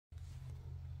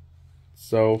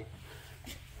So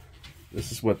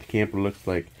this is what the camper looks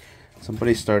like.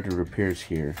 Somebody started repairs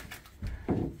here,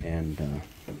 and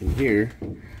in here,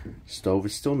 stove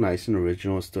is still nice and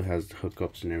original. It still has the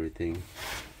hookups and everything.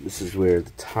 This is where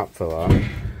the top fell off.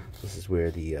 This is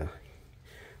where the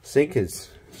sink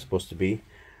is supposed to be.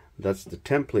 That's the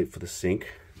template for the sink,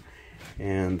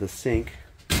 and the sink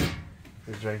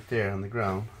is right there on the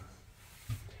ground.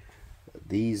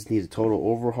 These need a total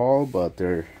overhaul, but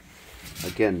they're,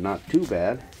 again, not too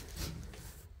bad.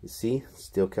 You see,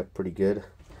 still kept pretty good.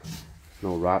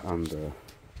 No rot on the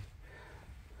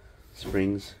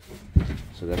springs,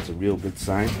 so that's a real good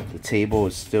sign. The table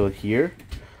is still here,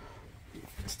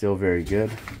 still very good.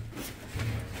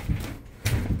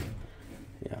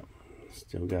 Yeah,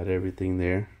 still got everything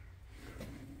there.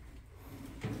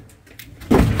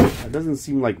 It doesn't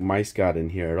seem like mice got in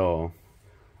here at all.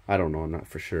 I don't know, I'm not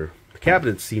for sure. The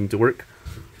cabinets seem to work,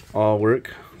 all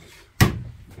work.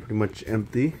 Pretty much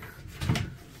empty.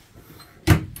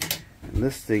 And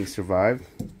this thing survived.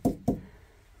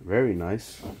 Very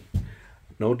nice.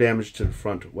 No damage to the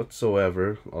front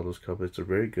whatsoever. All those cupboards are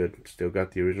very good. Still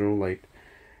got the original light.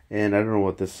 And I don't know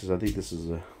what this is. I think this is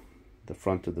the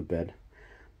front of the bed.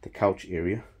 The couch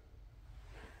area.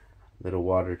 Little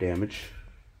water damage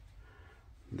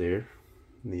there.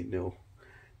 Need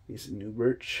some new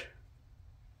birch.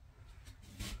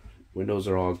 Windows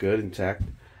are all good, intact.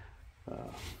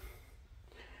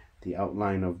 The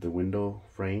outline of the window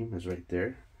frame is right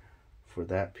there for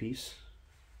that piece.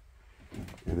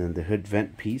 And then the hood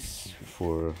vent piece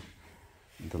for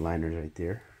the liners right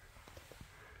there.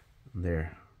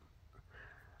 There.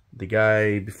 The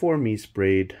guy before me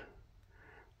sprayed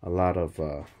a lot of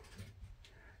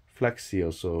Flex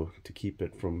Seal, so to keep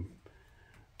it from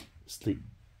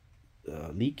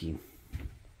leaking.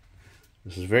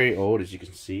 This is very old, as you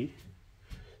can see.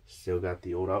 Still got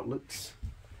the old outlets.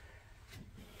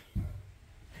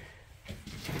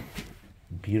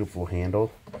 Beautiful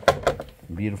handle.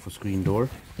 Beautiful screen door.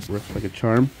 Works like a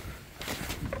charm.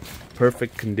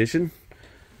 Perfect condition.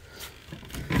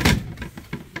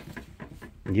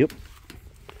 Yep.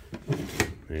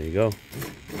 There you go.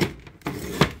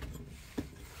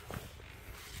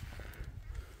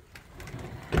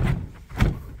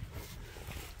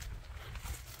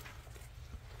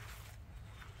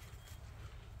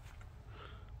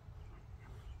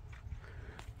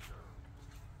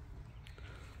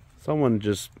 Someone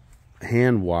just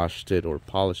hand washed it or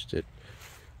polished it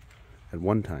at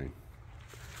one time,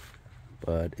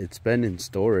 but it's been in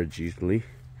storage usually,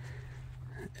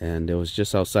 and it was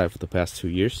just outside for the past 2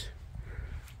 years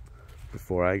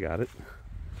before I got it.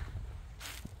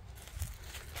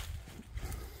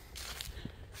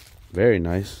 Very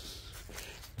nice.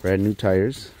 Brand new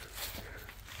tires.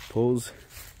 Pulls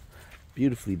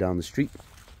beautifully down the street.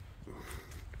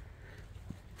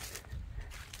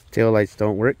 Tail lights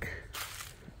don't work.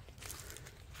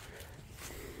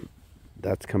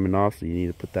 That's coming off, so you need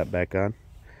to put that back on.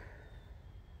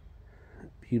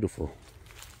 Beautiful.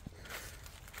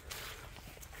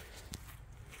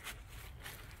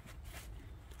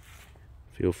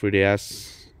 Feel free to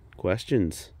ask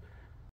questions.